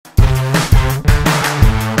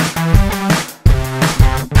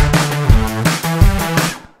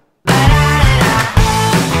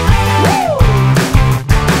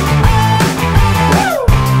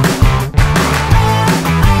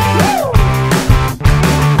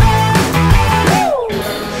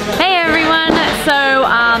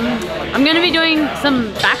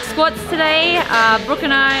squats today. Brooke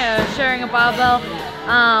and I are sharing a barbell.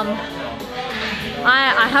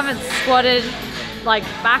 I haven't squatted like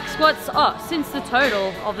back squats since the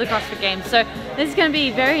total of the CrossFit Games, so this is going to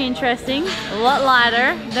be very interesting, a lot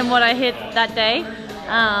lighter than what I hit that day.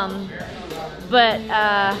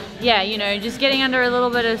 Yeah, you know, just getting under a little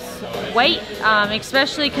bit of weight,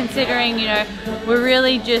 especially considering, you know, we're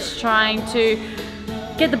really just trying to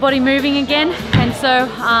get the body moving again. And so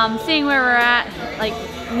seeing where we're at, like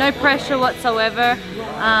no pressure whatsoever,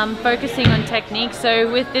 focusing on technique.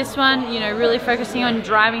 So with this one, you know, really focusing on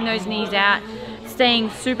driving those knees out,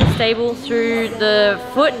 staying super stable through the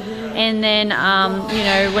foot, and then you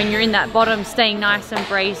know, when you're in that bottom, staying nice and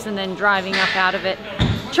braced and then driving up out of it.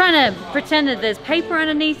 Trying to pretend that there's paper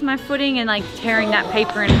underneath my footing and like tearing that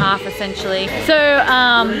paper in half essentially. So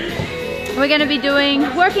we're going to be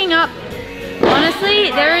working up.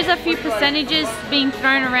 Honestly, there is a few percentages being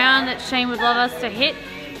thrown around that Shane would love us to hit,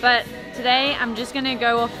 but today I'm just going to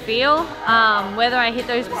go off feel. Whether I hit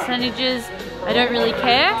those percentages, I don't really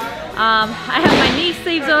care. I have my knee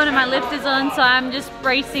sleeves on and my lifters on, so I'm just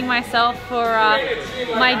bracing myself for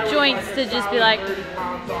my joints to just be like,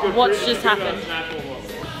 what's just happened?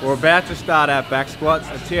 We're about to start our back squats.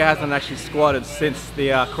 Tia hasn't actually squatted since the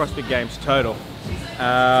CrossFit Games total.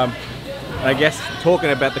 I guess talking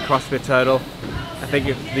about the CrossFit total, I think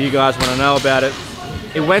if you guys want to know about it,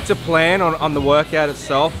 it went to plan on the workout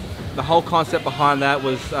itself. The whole concept behind that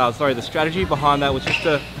was, the strategy behind that was just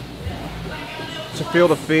to feel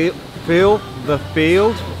the field.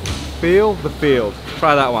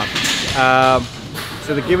 Try that one.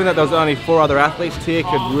 So given that there was only 4 other athletes, Tia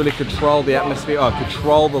could really control the atmosphere, or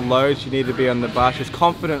control the load she needed to be on the bar. She was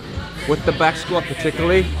confident with the back squat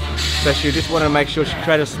particularly, so she just wanted to make sure she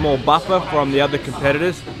created a small buffer from the other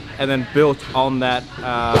competitors, and then built on that,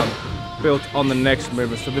 built on the next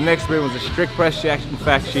movement. So the next movement was a strict press. In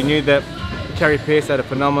fact, she knew that Carrie Pierce had a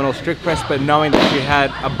phenomenal strict press, but knowing that she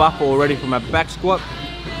had a buffer already from her back squat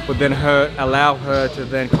would then allow her to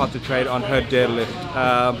then concentrate on her deadlift.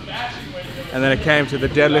 And then it came to the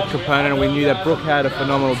deadlift component, and we knew that Brooke had a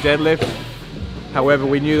phenomenal deadlift. However,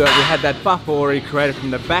 we knew that we had that buffer already created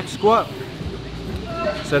from the back squat,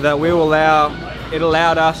 so that it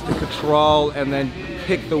allowed us to control and then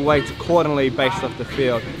pick the weights accordingly based off the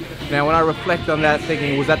field. Now, when I reflect on that,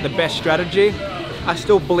 thinking, was that the best strategy? I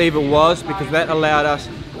still believe it was, because that allowed us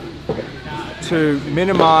to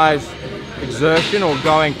minimize exertion or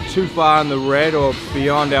going too far in the red or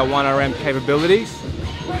beyond our 1RM capabilities.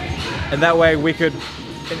 And that way we could,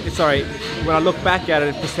 when I look back at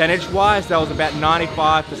it, percentage-wise, that was about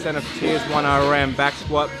 95% of Tia's 1RM back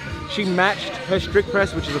squat. She matched her strict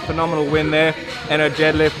press, which is a phenomenal win there, and her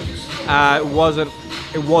deadlift,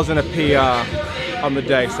 it wasn't a PR on the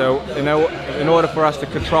day. So, you know, in order for us to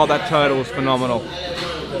control that total was phenomenal.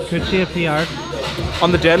 Could she have PR'd?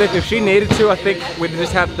 On the deadlift, if she needed to, I think we'd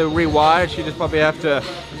just have to rewire. She'd just probably have to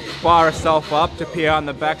fire herself up to PR in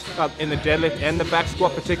the deadlift and the back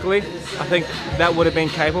squat particularly. I think that would have been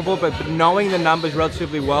capable, but knowing the numbers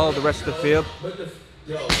relatively well of the rest of the field,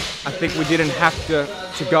 I think we didn't have to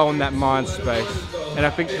go in that mind space. And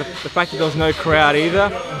I think the fact that there was no crowd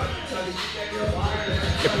either,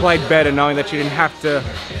 it played better knowing that you didn't have to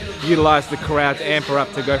utilize the crowd to amp her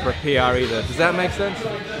up to go for a PR either. Does that make sense?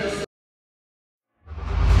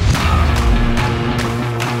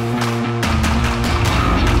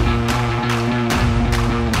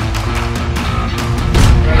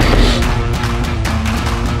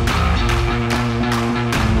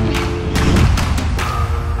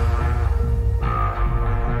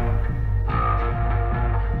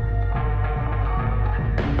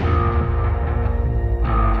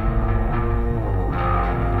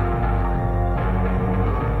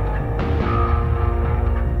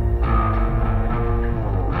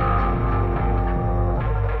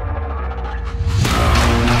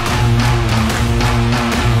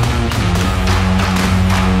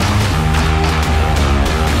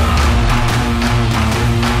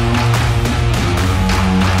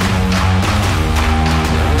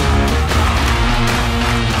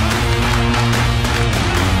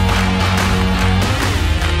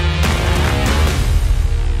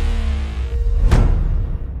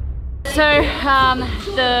 So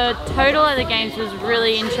the total at the games was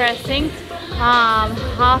really interesting.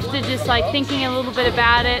 After just like thinking a little bit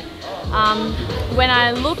about it, when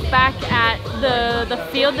I look back at the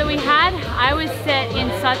field that we had, I was set in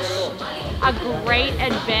such a great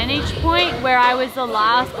advantage point where I was the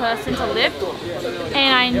last person to lift,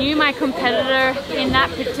 and I knew my competitor in that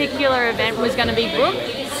particular event was going to be Brooke.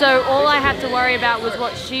 so all I had to worry about was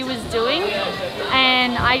what she was doing,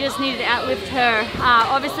 and I just needed to outlift her.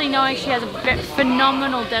 Obviously knowing she has a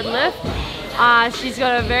phenomenal deadlift, she's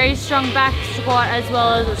got a very strong back squat as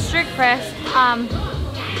well as a strict press.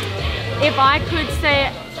 If I could stay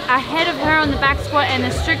ahead of her on the back squat and the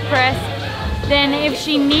strict press, then if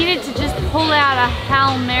she needed to just pull out a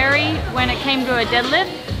Hail Mary when it came to a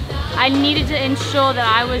deadlift, I needed to ensure that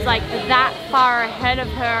I was like that far ahead of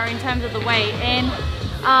her in terms of the weight. And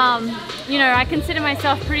you know, I consider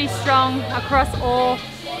myself pretty strong across all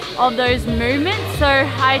of those movements, so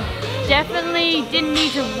I definitely didn't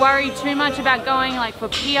need to worry too much about going like for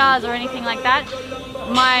PRs or anything like that.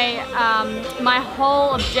 My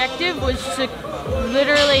whole objective was to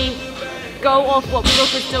literally go off what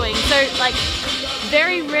Brooke was doing. So like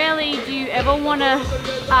very rarely do you ever want to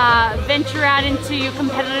venture out into your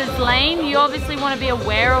competitor's lane. You obviously want to be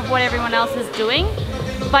aware of what everyone else is doing,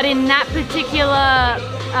 but in that particular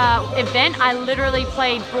event I literally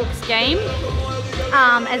played Brooke's game,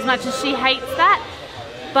 as much as she hates that.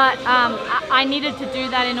 But I needed to do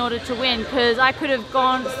that in order to win, because I could have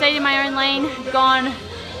stayed in my own lane, gone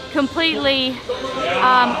completely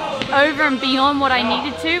over and beyond what I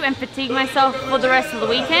needed to and fatigued myself for the rest of the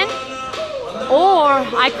weekend. Or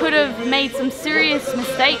I could have made some serious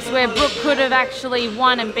mistakes where Brooke could have actually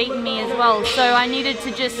won and beaten me as well. So I needed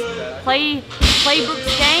to just play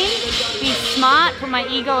Brooke's game, be smart, put my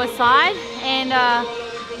ego aside,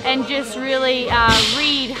 and just really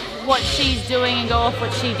read what she's doing and go off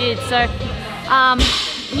what she did. So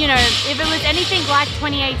you know, if it was anything like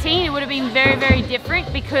 2018, it would have been very, very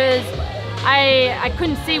different, because I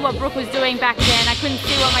couldn't see what Brooke was doing back then. I couldn't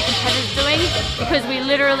see what my competitors doing, because we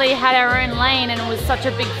literally had our own lane and it was such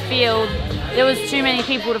a big field. There was too many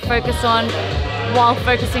people to focus on while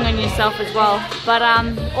focusing on yourself as well. But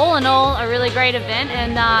all in all, a really great event,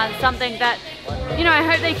 and something that, you know, I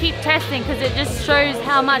hope they keep testing, because it just shows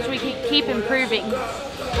how much we can keep improving.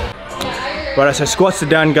 Right, so squats are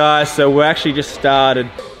done, guys. So we actually just started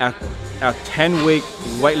our 10-week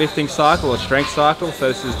weightlifting cycle or strength cycle. So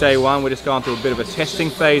this is day one. We're just going through a bit of a testing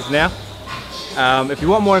phase now. If you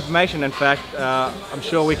want more information, in fact, I'm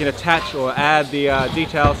sure we can attach or add the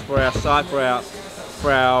details for our site, for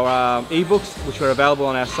our ebooks, which are available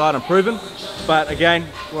on our site on Proven. But again,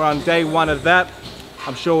 we're on day one of that.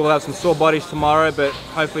 I'm sure we'll have some sore bodies tomorrow, but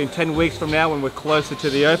hopefully in 10 weeks from now, when we're closer to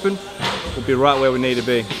the Open, we'll be right where we need to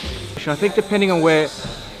be. I think depending on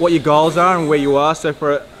what your goals are and where you are, so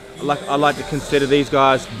I like to consider these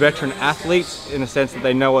guys veteran athletes in the sense that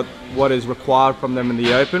they know what is required from them in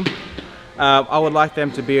the Open. I would like them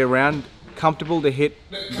to be around comfortable to hit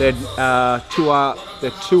their 2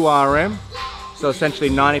 RM, so essentially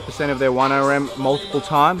 90% of their 1 RM multiple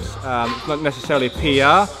times. It's not necessarily a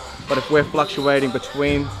PR, but if we're fluctuating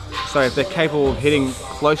between, so if they're capable of hitting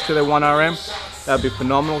close to their 1 RM, that would be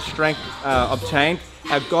phenomenal strength obtained.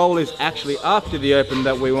 Our goal is actually after the Open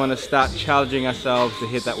that we want to start challenging ourselves to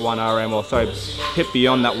hit that 1 RM, or sorry, hit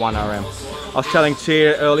beyond that 1 RM. I was telling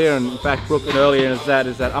Tia earlier, and in fact Brooke earlier, is that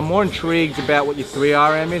I'm more intrigued about what your 3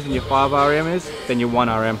 RM is and your 5 RM is than your 1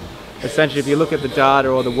 RM. Essentially, if you look at the data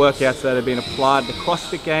or the workouts that have been applied to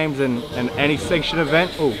CrossFit Games and any sanctioned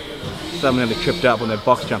event, oh, someone nearly tripped up on their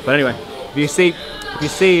box jump. But anyway, if you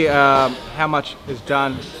see how much is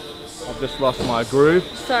done, I've just lost my groove.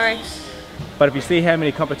 Sorry. But if you see how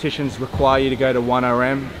many competitions require you to go to 1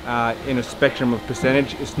 RM in a spectrum of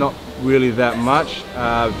percentage, it's not really that much.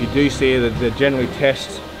 If you do see that they generally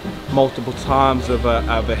test multiple times of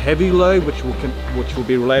a heavy load, which will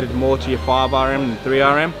be related more to your 5 RM and 3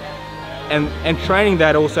 RM, and training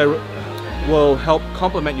that also will help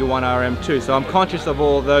complement your 1 RM too. So I'm conscious of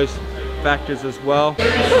all of those factors as well.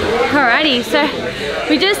 Alrighty, so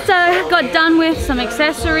we just got done with some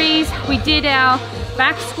accessories. We did our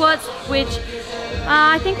back squats, which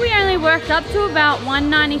I think we only worked up to about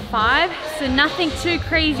 195, so nothing too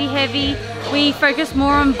crazy heavy. We focused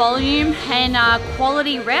more on volume and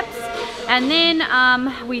quality reps, and then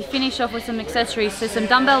we finish off with some accessories, so some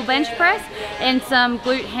dumbbell bench press and some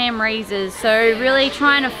glute ham raises. So really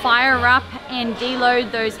trying to fire up and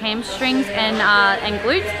deload those hamstrings and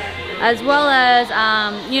glutes, as well as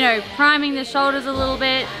you know, priming the shoulders a little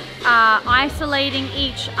bit, isolating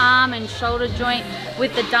each arm and shoulder joint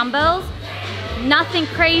with the dumbbells. Nothing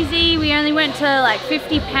crazy. We only went to like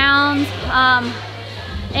 50 pounds, and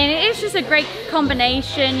it's just a great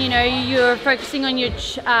combination. You know, you're focusing on your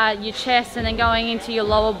chest and then going into your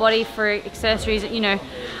lower body for accessories. You know,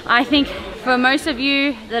 I think for most of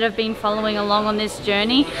you that have been following along on this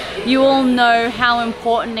journey, you all know how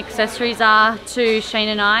important accessories are to Shane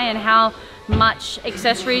and I, and how much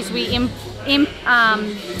accessories we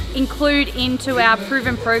include into our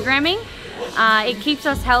proven programming. It keeps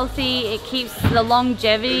us healthy, it keeps the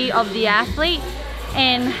longevity of the athlete,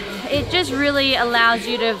 and it just really allows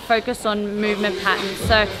you to focus on movement patterns.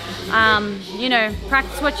 So, you know,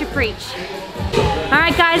 practice what you preach.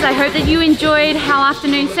 Alright guys, I hope that you enjoyed our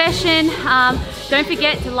afternoon session. Don't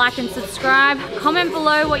forget to like and subscribe. Comment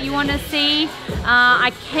below what you want to see.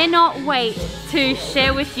 I cannot wait to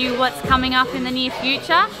share with you what's coming up in the near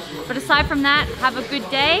future. But aside from that, have a good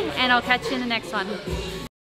day and I'll catch you in the next one.